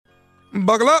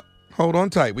Buckle up. Hold on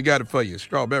tight. We got it for you.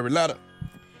 Strawberry letter.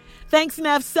 Thanks,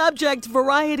 Neff. Subject,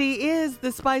 variety is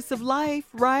the spice of life,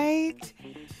 right?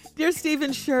 Dear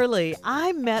Stephen Shirley,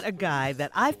 I met a guy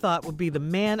that I thought would be the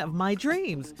man of my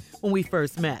dreams when we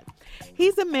first met.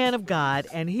 He's a man of God,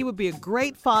 and he would be a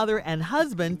great father and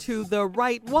husband to the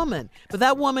right woman. But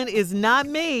that woman is not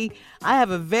me. I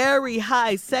have a very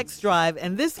high sex drive,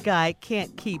 and this guy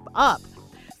can't keep up.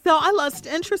 So I lost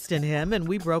interest in him, and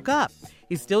we broke up.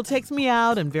 He still takes me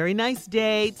out on very nice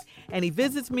dates, and he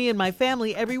visits me and my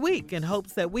family every week in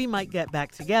hopes that we might get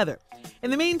back together.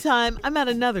 In the meantime, I met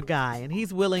another guy, and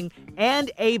he's willing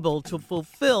and able to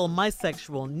fulfill my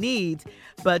sexual needs,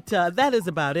 but that is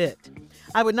about it.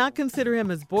 I would not consider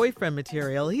him as boyfriend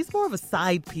material. He's more of a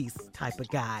side piece type of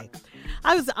guy.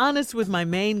 I was honest with my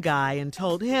main guy and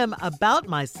told him about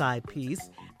my side piece.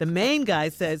 The main guy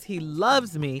says he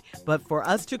loves me, but for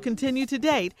us to continue to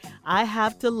date, I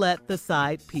have to let the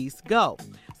side piece go.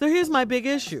 So here's my big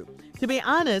issue. To be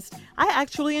honest, I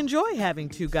actually enjoy having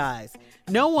two guys.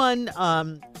 No one,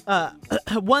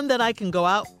 one that I can go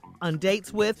out on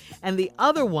dates with, and the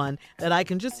other one that I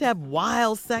can just have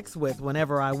wild sex with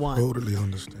whenever I want. Totally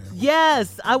understand.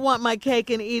 Yes, I want my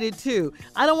cake and eat it too.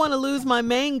 I don't want to lose my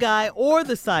main guy or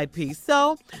the side piece,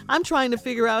 so I'm trying to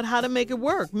figure out how to make it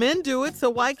work. Men do it, so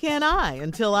why can't I?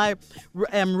 Until I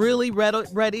am really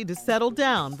ready to settle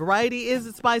down. Variety is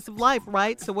the spice of life,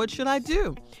 right? So what should I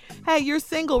do? Hey, you're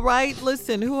single, right?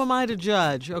 Listen, who am I to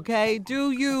judge, okay?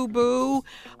 Do you, boo?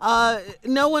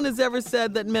 No one has ever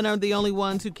said that men are the only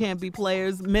ones who can't be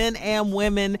players. Men and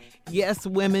women, yes,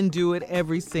 women do it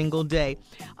every single day.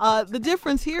 The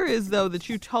difference here is, though, that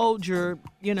you told your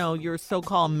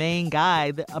so-called main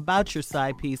guy about your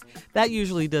side piece. That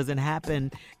usually doesn't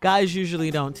happen. Guys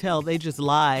usually don't tell. They just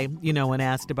lie, when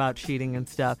asked about cheating and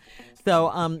stuff.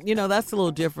 So, that's a little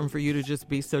different for you to just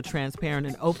be so transparent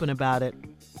and open about it.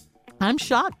 I'm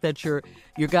shocked that your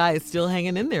guy is still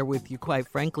hanging in there with you, quite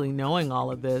frankly, knowing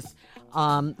all of this.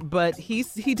 But he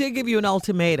did give you an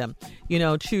ultimatum,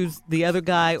 choose the other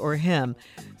guy or him.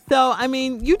 So, I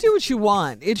mean, you do what you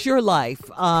want. It's your life.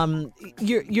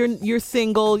 You're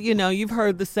single. You've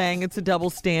heard the saying, it's a double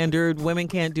standard. Women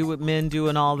can't do what men do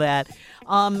and all that.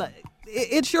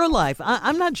 It's your life.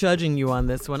 I'm not judging you on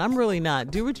this one. I'm really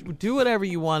not. Do whatever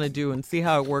you want to do and see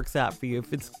how it works out for you.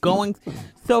 If it's going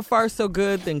so far so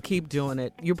good, then keep doing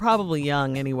it. You're probably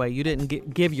young anyway. You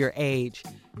didn't give your age.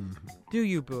 Mm-hmm. Do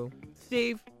you, boo?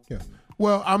 Steve? Yeah.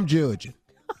 Well, I'm judging.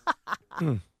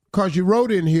 Because you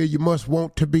wrote in here, you must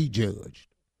want to be judged.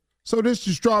 So this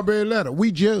is Strawberry Letter.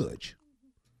 We judge.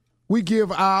 We give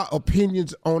our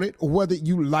opinions on it, whether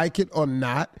you like it or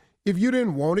not. If you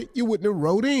didn't want it, you wouldn't have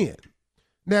wrote in.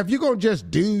 Now, if you're going to just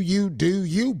do you,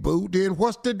 boo, then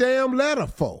what's the damn letter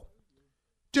for?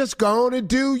 Just go on and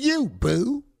do you,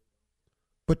 boo.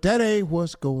 But that ain't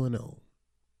what's going on.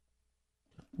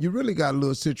 You really got a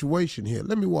little situation here.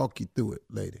 Let me walk you through it,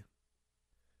 lady.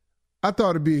 I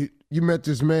thought you met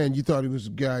this man, you thought he was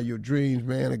the guy of your dreams,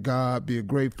 man of God, be a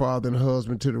great father and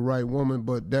husband to the right woman,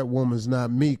 but that woman's not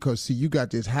me because, see, you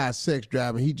got this high sex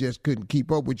drive and he just couldn't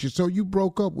keep up with you, so you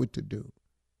broke up with the dude.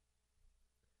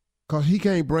 Because he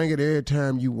can't bring it every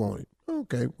time you want it.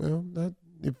 Okay, well,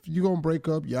 if you're going to break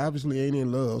up, you obviously ain't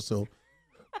in love, so,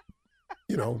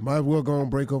 might as well go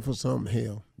and break up for something,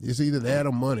 hell. It's either that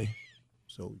or money.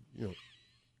 So,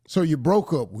 so you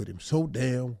broke up with him so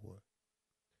damn well.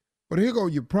 But here go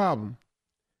your problem.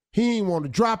 He ain't want to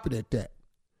drop it at that.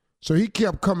 So he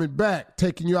kept coming back,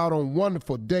 taking you out on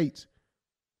wonderful dates.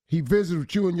 He visited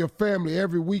with you and your family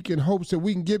every week in hopes that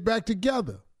we can get back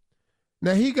together.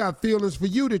 Now, he got feelings for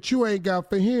you that you ain't got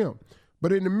for him.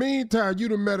 But in the meantime, you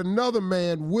done met another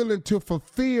man willing to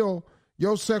fulfill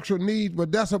your sexual needs,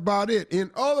 but that's about it.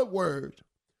 In other words,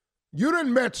 you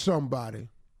done met somebody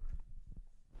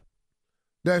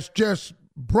that's just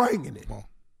bringing it.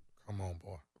 Come on,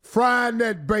 boy. Frying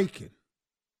that bacon.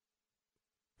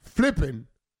 Flipping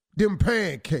them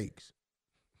pancakes.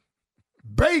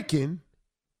 Baking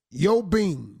your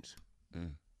beans.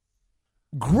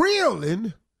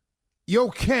 Grilling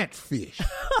your catfish.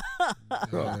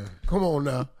 Come on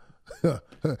now.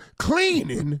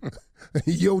 Cleaning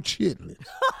your chitlins.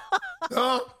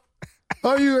 You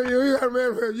got a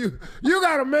man, you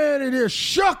got a man in here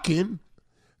shucking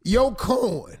your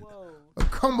corn.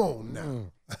 Come on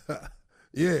now.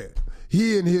 Yeah,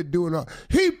 he in here doing all.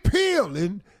 He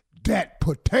peeling that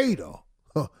potato.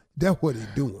 That's what he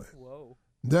doing. Whoa.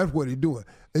 That's what he doing.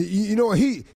 You know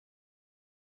he.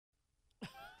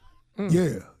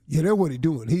 Yeah, that's what he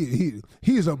doing.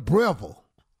 He's a Breville.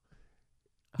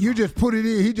 You just put it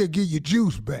in. He just give you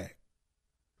juice back.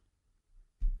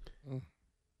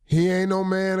 He ain't no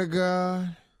man of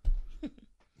God.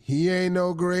 He ain't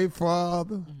no great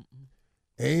father.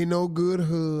 Ain't no good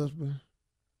husband.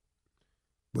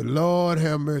 But Lord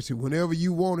have mercy, whenever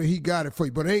you want it, he got it for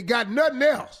you. But ain't got nothing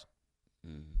else.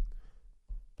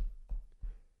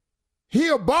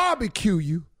 He'll barbecue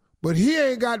you, but he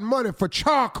ain't got money for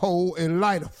charcoal and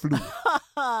lighter fluid.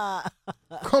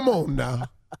 Come on now.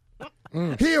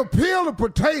 He'll peel the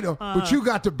potato, but you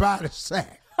got to buy the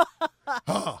sack.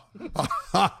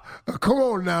 Come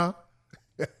on now.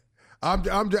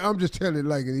 I'm just telling it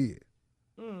like it is.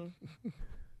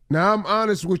 Now, I'm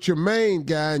honest with your main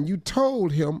guy, and you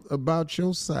told him about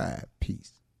your side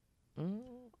piece.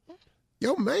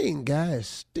 Your main guy is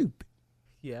stupid.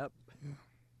 Yep.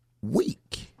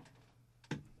 Weak.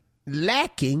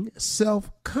 Lacking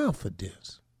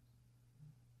self-confidence.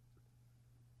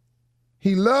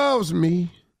 He loves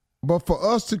me, but for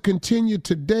us to continue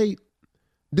to date,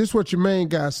 this is what your main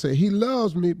guy said. He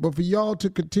loves me, but for y'all to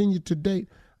continue to date,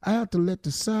 I have to let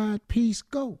the side piece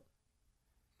go.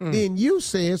 Then you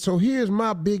said, so here's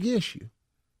my big issue.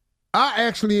 I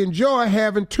actually enjoy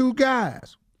having two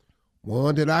guys.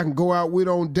 One that I can go out with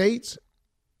on dates,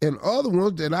 and other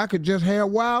ones that I could just have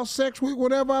wild sex with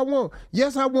whenever I want.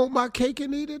 Yes, I want my cake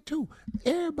and eat it too.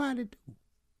 Everybody do.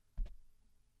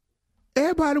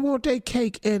 Everybody want their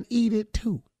cake and eat it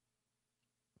too.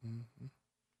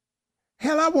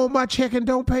 Hell, I want my check and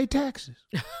don't pay taxes.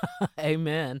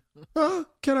 Amen. Huh?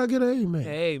 Can I get an amen?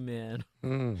 Amen.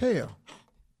 Hell,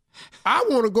 I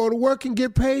want to go to work and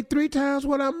get paid 3 times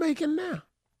what I'm making now.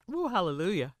 Ooh,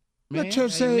 hallelujah. Let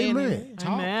church say amen.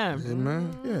 Amen.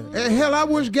 Amen. Yeah. And hell, I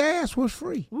wish gas was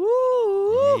free.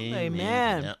 Woo.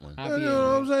 Amen. That one. You know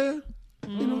what I'm saying?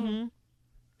 You know?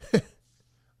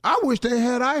 I wish they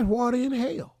had ice water in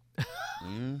hell.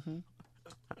 Come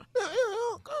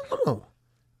on.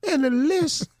 And the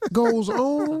list goes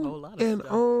on and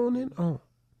on and on.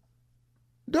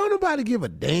 Don't nobody give a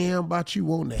damn about you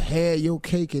wanting to have your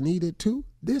cake and eat it too.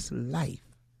 This life.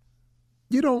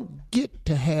 You don't get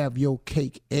to have your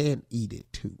cake and eat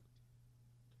it too.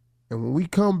 And when we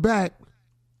come back,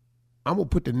 I'm going to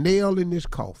put the nail in this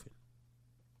coffin.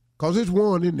 Because there's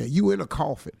one in there. You in a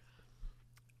coffin.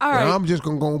 All right. And I'm just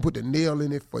going to go and put the nail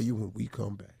in it for you when we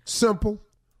come back. Simple.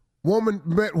 Woman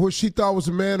met what she thought was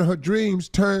the man of her dreams.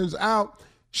 Turns out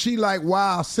she like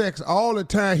wild sex all the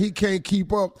time. He can't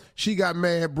keep up. She got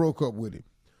mad, broke up with him.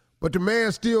 But the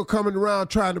man's still coming around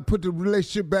trying to put the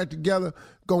relationship back together,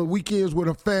 going weekends with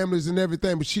her families and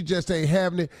everything, but she just ain't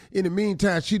having it. In the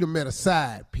meantime, she done met a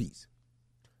side piece.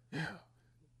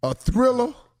 A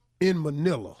thriller in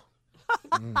Manila.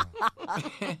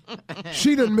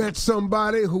 She done met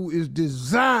somebody who is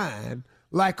designed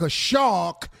like a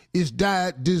shark is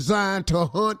designed to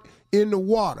hunt in the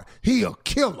water. He a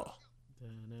killer.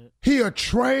 He a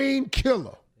trained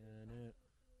killer.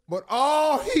 But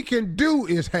all he can do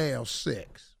is have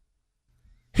sex.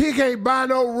 He can't buy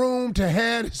no room to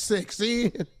have the sex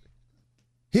in.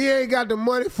 He ain't got the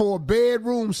money for a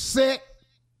bedroom set.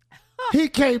 He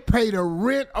can't pay the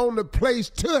rent on the place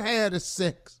to have the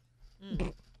sex.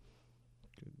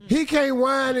 He can't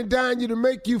wine and dine you to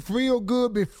make you feel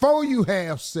good before you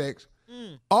have sex.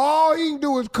 All he can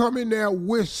do is come in there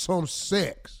with some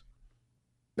sex.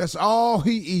 That's all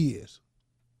he is.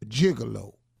 A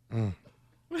gigolo.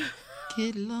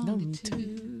 Get along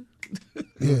too.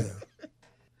 Yeah.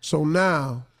 So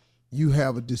now you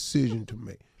have a decision to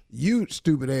make. You,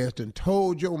 stupid ass, done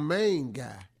told your main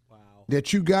guy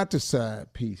that you got the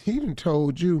side piece. He done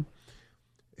told you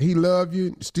he love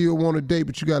you, still want to date,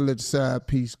 but you got to let the side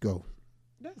piece go.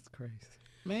 That's crazy.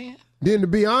 Man. Then to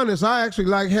be honest, I actually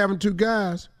like having 2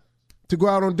 guys to go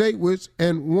out on date with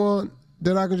and one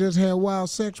that I can just have wild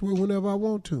sex with whenever I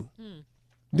want to.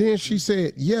 Then she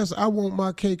said, yes, I want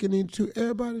my cake and eat it too.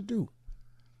 Everybody do.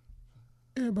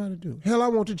 Everybody do. Hell, I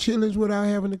want the chillings without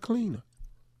having to clean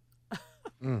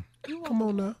her. Come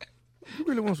on now. You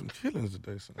really want some chillings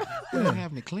today, son? You don't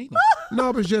have any cleaner.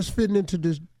 No, but it's just fitting into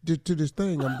this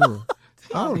thing I'm doing.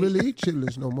 I don't really eat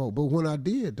chillings no more, but when I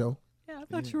did, though. Yeah, I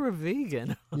thought you were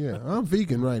vegan. Yeah, I'm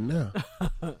vegan right now.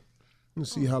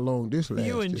 Let's see how long this lasts.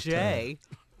 You and this Jay.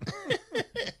 time.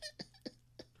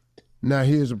 Now,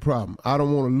 here's the problem. I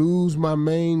don't want to lose my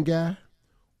main guy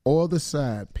or the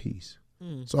side piece.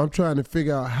 So I'm trying to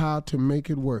figure out how to make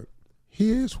it work.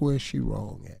 Here's where she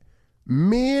wrong at.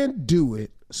 Men do it,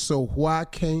 so why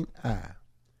can't I?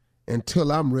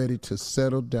 Until I'm ready to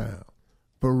settle down.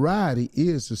 Variety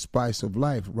is the spice of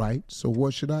life, right? So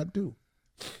what should I do?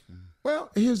 Well,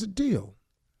 here's the deal.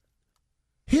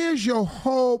 Here's your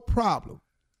whole problem.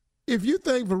 if you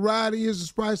think variety is the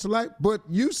spice of life, but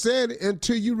you said it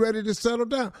until you ready to settle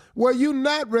down. Well, you're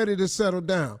not ready to settle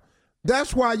down.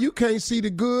 That's why you can't see the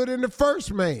good in the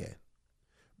first man,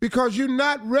 because you're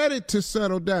not ready to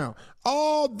settle down.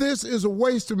 All this is a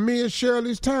waste of me and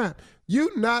Shirley's time.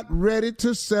 You're not ready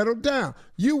to settle down.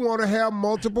 You want to have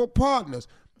multiple partners.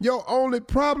 Your only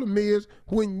problem is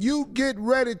when you get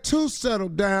ready to settle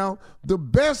down, the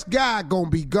best guy gonna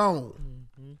be gone.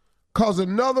 Because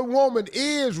another woman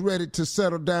is ready to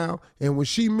settle down, and when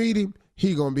she meet him,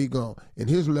 he gonna be gone. And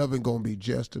his loving gonna be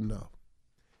just enough.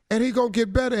 And he gonna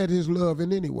get better at his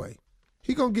loving anyway.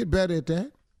 He gonna get better at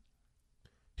that.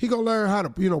 He gonna learn how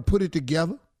to, put it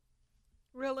together.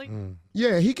 Really?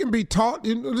 Yeah, he can be taught.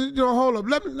 Hold up.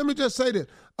 Let me just say this.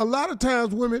 A lot of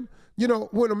times women,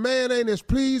 when a man ain't as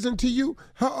pleasing to you,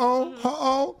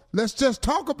 let's just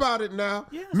talk about it now.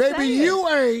 Yeah, maybe you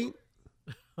ain't.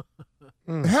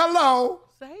 Hello.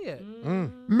 Say it.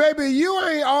 Maybe you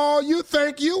ain't all you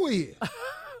think you is.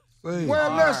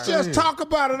 Well, let's just talk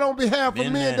about it on behalf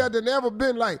of men that have never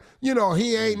been like, he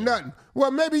ain't nothing.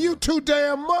 Well, maybe you too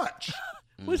damn much.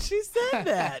 Well, she said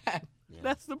that.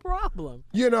 That's the problem.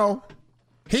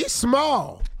 He's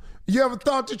small. You ever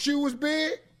thought that you was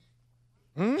big?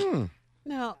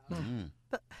 No.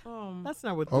 That's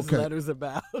not what this letter's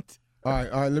about. All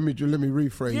right. Let me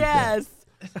rephrase Yes. that.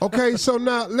 Okay, so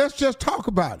now let's just talk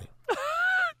about it.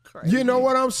 You know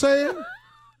what I'm saying?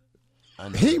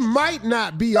 He might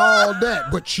not be all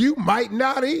that, but you might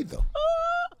not either.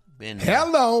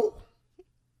 Hello.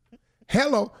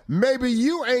 Maybe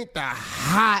you ain't the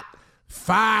hot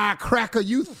firecracker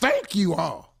you think you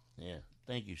are. Yeah.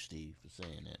 Thank you, Steve, for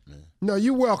saying that, man. No,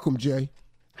 you're welcome, Jay.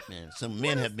 Man, some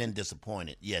men have been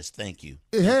disappointed. Yes, thank you.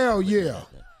 Hell yeah.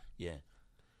 Yeah.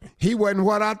 He wasn't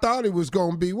what I thought he was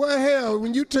going to be. Well, hell,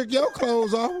 when you took your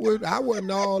clothes off, I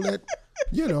wasn't all that,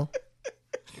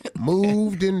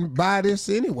 moved and by this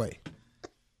anyway.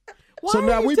 Why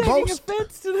are you taking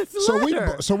offense to this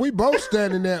letter? So we both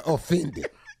standing there offended.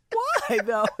 Why,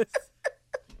 though?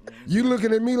 You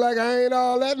looking at me like I ain't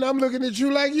all that, and I'm looking at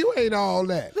you like you ain't all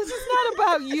that. This is not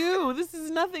about you. This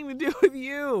has nothing to do with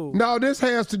you. No, this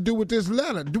has to do with this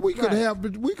letter.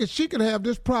 She could have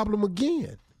this problem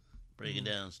again. Break it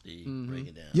down, Steve. Break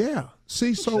it down. Yeah.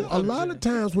 See, so a lot of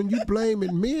times when you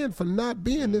blaming men for not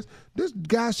being this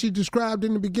guy she described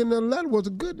in the beginning of the letter was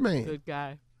a good man. Good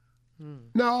guy.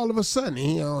 Now all of a sudden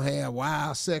he don't have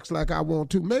wild sex like I want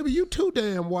to. Maybe you too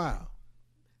damn wild.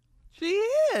 She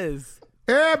is.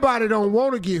 Everybody don't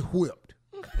want to get whipped.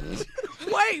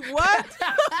 Wait, what?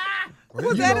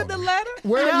 Was that in the letter?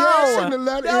 Well, no. yes, in the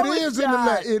letter. No, it is in the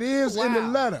letter. It is in the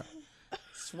letter.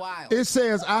 Wild. It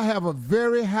says, I have a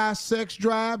very high sex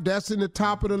drive. That's in the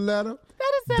top of the letter.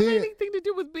 That doesn't have anything to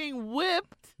do with being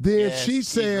whipped. Then she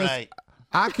says,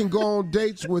 I can go on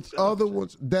dates with other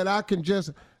ones that I can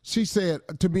just, she said,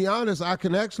 to be honest, I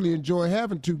can actually enjoy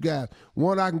having two guys.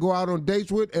 One I can go out on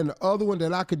dates with, and the other one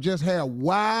that I could just have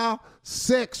wild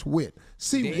sex with.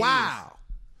 See, wow.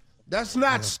 That's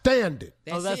not standard.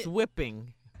 That's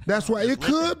whipping. That's why it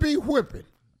could be whipping.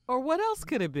 Or what else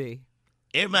could it be?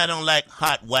 Everybody don't like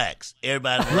hot wax.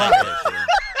 Everybody don't like that shit.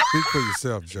 Speak for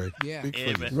yourself, Jay. Yeah. Speak for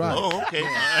yourself. Right. Oh, okay.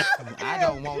 I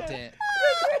don't want that.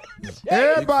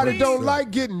 Everybody don't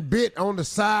like getting bit on the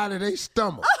side of their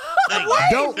stomach.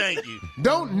 Thank you.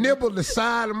 Don't nibble the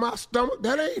side of my stomach.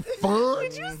 That ain't fun.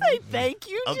 Did you say thank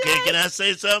you, Jay? Okay, can I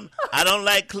say something? I don't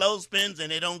like clothespins, and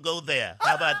they don't go there.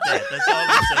 How about that? That's all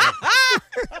I'm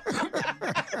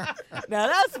saying. Now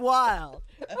that's wild.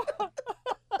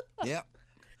 Yep.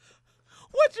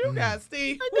 What you got,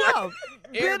 Steve? I know.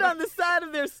 Bit on the side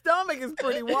of their stomach is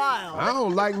pretty wild. I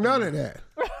don't like none of that.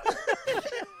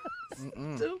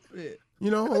 Stupid. I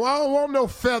don't want no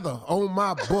feather on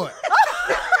my butt.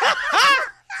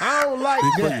 I don't like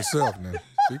Speak for that. yourself now.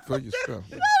 Speak for yourself.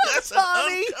 That's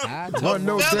Tommy. Want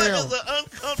no damn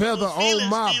feather on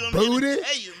my booty.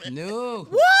 No.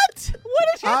 What? What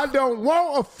did you? I don't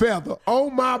want a feather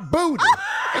on my booty.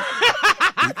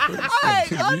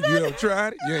 You ever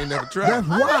tried it? You ain't never tried That's it.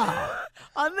 wild.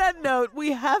 On that note,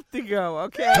 we have to go,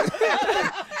 okay?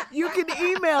 You can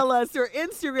email us or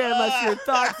Instagram us your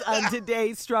thoughts on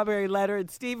today's Strawberry Letter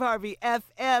at Steve Harvey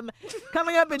FM.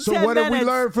 Coming up in 10 minutes. So what did we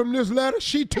learn from this letter?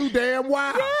 She too damn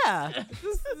wild. Yeah.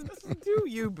 Do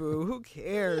you, boo. Who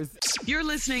cares? You're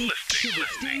listening to the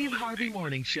Steve Harvey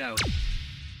Morning Show.